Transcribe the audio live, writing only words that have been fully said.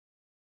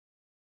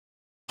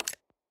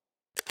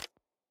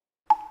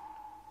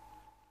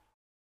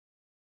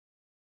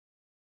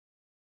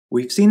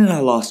We've seen in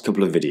our last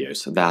couple of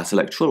videos that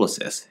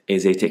electrolysis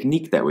is a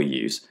technique that we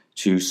use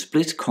to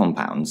split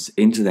compounds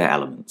into their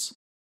elements,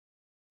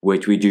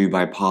 which we do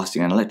by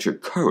passing an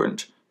electric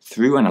current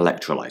through an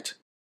electrolyte.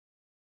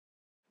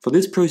 For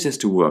this process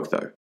to work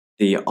though,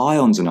 the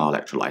ions in our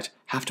electrolyte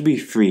have to be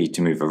free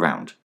to move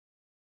around.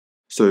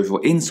 So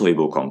for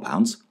insoluble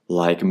compounds,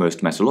 like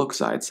most metal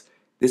oxides,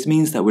 this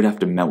means that we'd have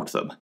to melt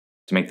them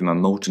to make them a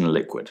molten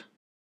liquid.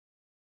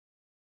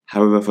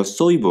 However, for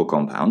soluble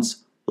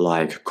compounds,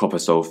 like copper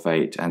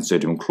sulphate and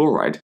sodium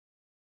chloride,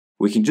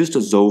 we can just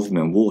dissolve them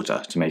in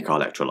water to make our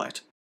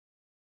electrolyte.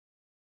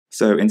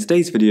 So in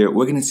today's video,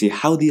 we're going to see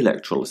how the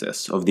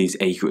electrolysis of these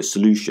aqueous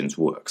solutions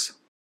works.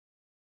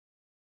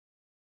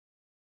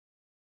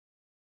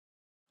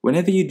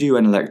 Whenever you do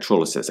an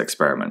electrolysis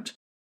experiment,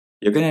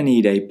 you're going to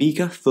need a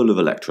beaker full of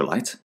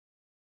electrolyte,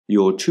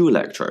 your two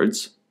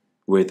electrodes,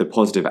 with the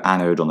positive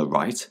anode on the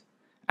right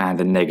and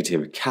the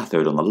negative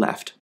cathode on the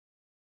left,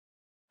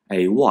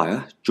 a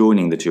wire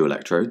joining the two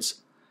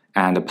electrodes,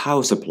 and a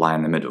power supply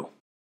in the middle.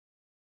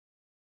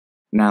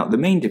 Now, the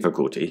main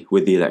difficulty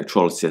with the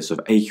electrolysis of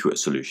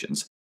aqueous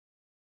solutions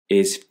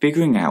is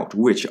figuring out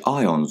which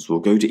ions will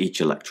go to each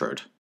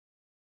electrode.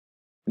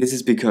 This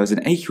is because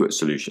in aqueous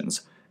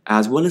solutions,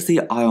 as well as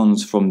the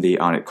ions from the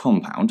ionic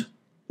compound,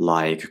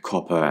 like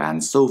copper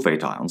and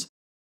sulphate ions,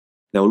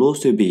 there will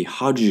also be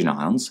hydrogen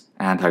ions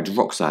and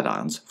hydroxide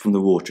ions from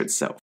the water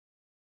itself,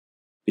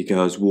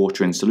 because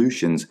water in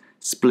solutions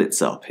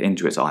splits up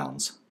into its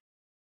ions.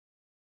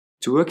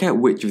 To work out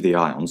which of the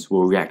ions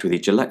will react with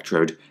each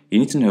electrode, you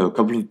need to know a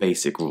couple of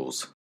basic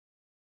rules.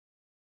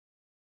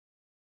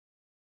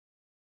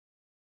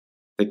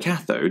 The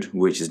cathode,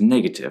 which is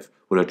negative,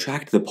 will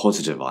attract the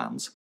positive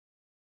ions,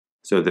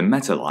 so the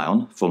metal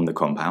ion from the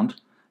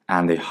compound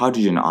and the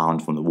hydrogen ion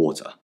from the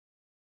water.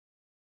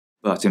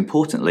 But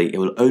importantly, it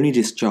will only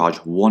discharge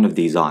one of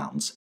these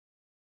ions,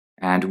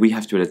 and we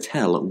have to be able to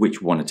tell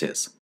which one it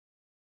is.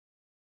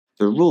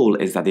 The rule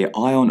is that the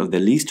ion of the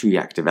least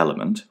reactive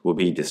element will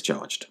be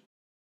discharged.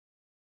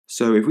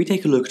 So if we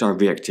take a look at our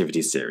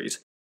reactivity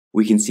series,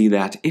 we can see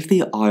that if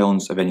the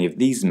ions of any of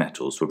these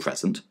metals were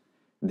present,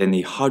 then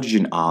the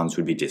hydrogen ions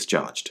would be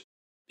discharged,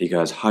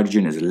 because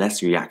hydrogen is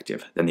less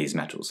reactive than these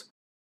metals.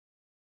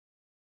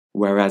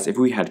 Whereas if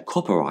we had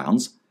copper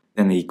ions,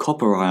 then the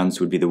copper ions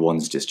would be the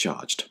ones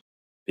discharged,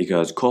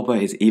 because copper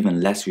is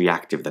even less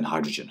reactive than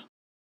hydrogen.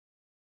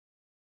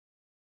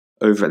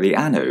 Over at the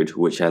anode,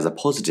 which has a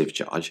positive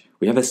charge,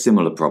 we have a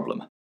similar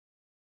problem.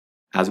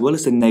 As well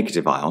as the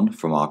negative ion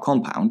from our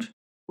compound,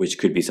 which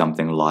could be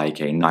something like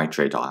a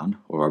nitrate ion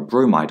or a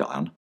bromide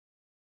ion,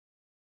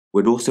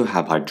 we'd also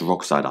have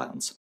hydroxide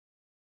ions.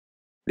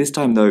 This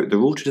time though, the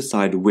rule to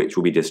decide which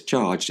will be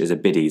discharged is a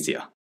bit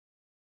easier.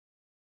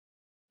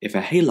 If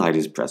a halide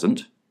is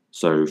present,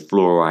 so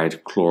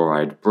fluoride,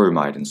 chloride,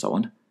 bromide and so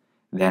on,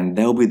 then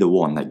they'll be the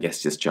one that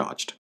gets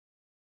discharged.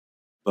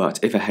 But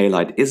if a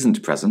halide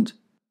isn't present,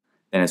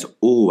 then it's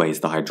always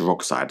the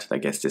hydroxide that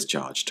gets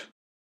discharged.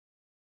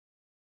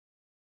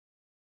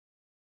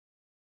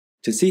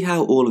 To see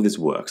how all of this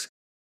works,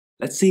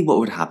 let's see what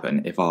would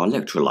happen if our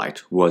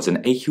electrolyte was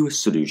an aqueous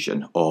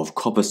solution of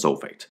copper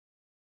sulphate.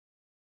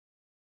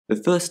 The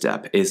first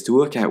step is to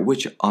work out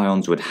which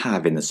ions we'd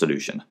have in the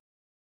solution.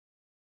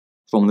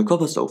 From the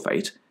copper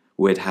sulphate,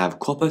 we'd have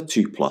copper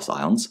 2+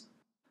 ions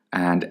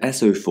and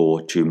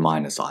SO4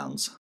 2-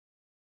 ions.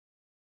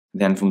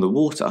 Then from the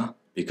water,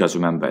 because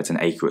remember it's an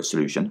aqueous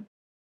solution,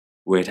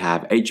 we'd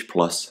have H+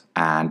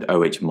 and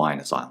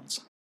OH-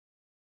 ions.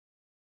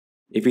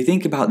 If we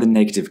think about the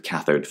negative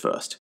cathode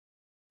first,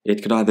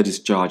 it could either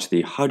discharge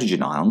the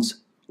hydrogen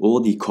ions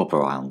or the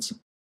copper ions.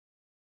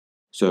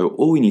 So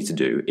all we need to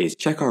do is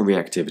check our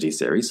reactivity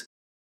series,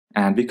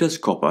 and because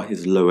copper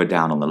is lower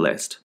down on the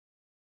list,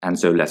 and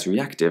so less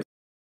reactive,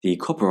 the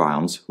copper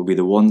ions will be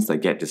the ones that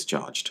get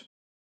discharged.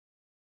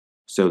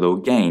 So they'll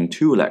gain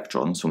 2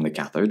 electrons from the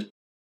cathode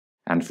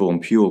and form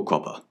pure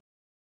copper.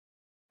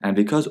 And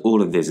because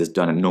all of this is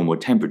done at normal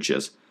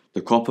temperatures,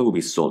 the copper will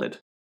be solid,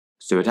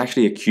 so it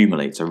actually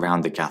accumulates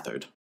around the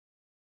cathode.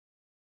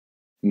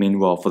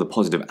 Meanwhile, for the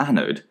positive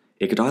anode,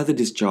 it could either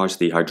discharge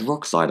the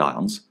hydroxide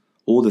ions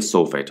or the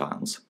sulphate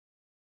ions.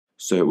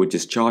 So it would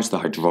discharge the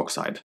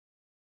hydroxide,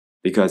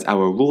 because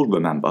our rule,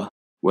 remember,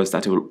 was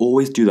that it will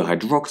always do the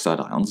hydroxide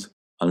ions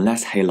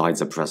unless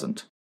halides are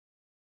present.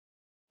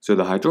 So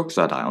the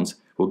hydroxide ions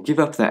will give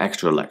up their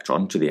extra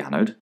electron to the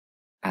anode,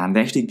 and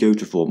they actually go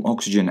to form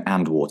oxygen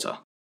and water.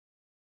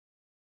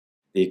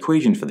 The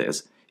equation for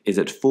this is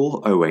that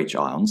 4 OH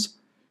ions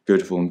go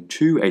to form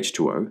 2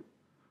 H2O,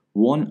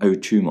 1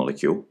 O2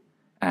 molecule,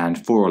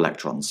 and 4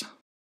 electrons.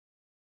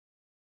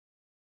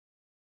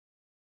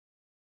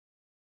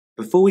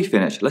 Before we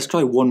finish, let's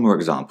try one more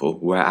example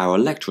where our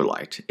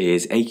electrolyte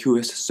is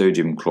aqueous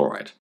sodium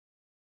chloride.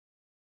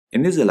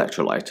 In this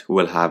electrolyte,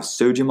 we'll have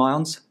sodium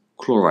ions,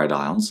 chloride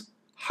ions,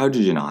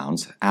 hydrogen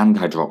ions, and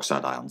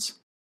hydroxide ions.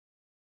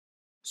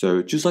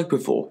 So just like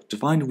before, to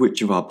find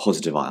which of our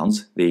positive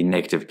ions the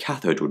negative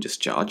cathode will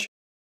discharge,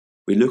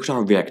 we look at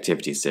our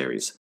reactivity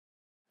series,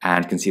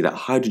 and can see that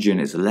hydrogen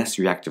is less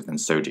reactive than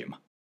sodium,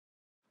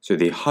 So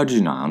the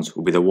hydrogen ions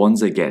will be the ones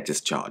that get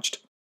discharged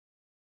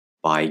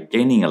by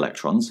gaining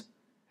electrons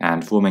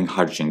and forming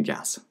hydrogen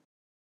gas.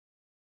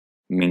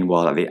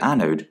 Meanwhile, at the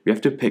anode, we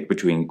have to pick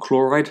between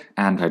chloride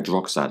and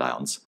hydroxide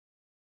ions.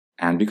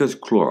 And because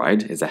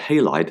chloride is a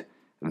halide,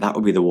 that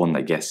will be the one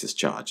that gets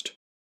discharged.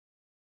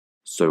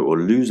 So it will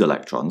lose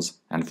electrons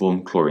and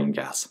form chlorine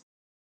gas.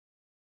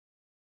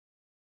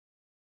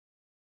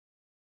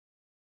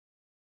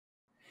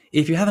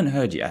 If you haven't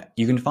heard yet,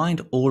 you can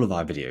find all of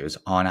our videos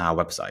on our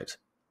website,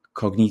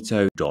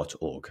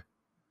 cognito.org.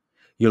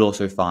 You'll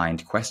also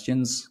find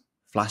questions,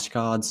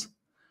 flashcards,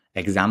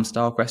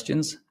 exam-style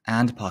questions,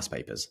 and past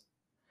papers.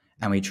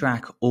 And we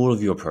track all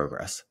of your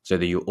progress so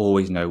that you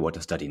always know what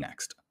to study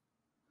next.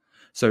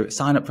 So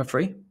sign up for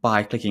free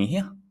by clicking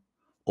here,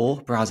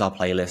 or browse our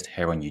playlist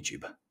here on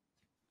YouTube.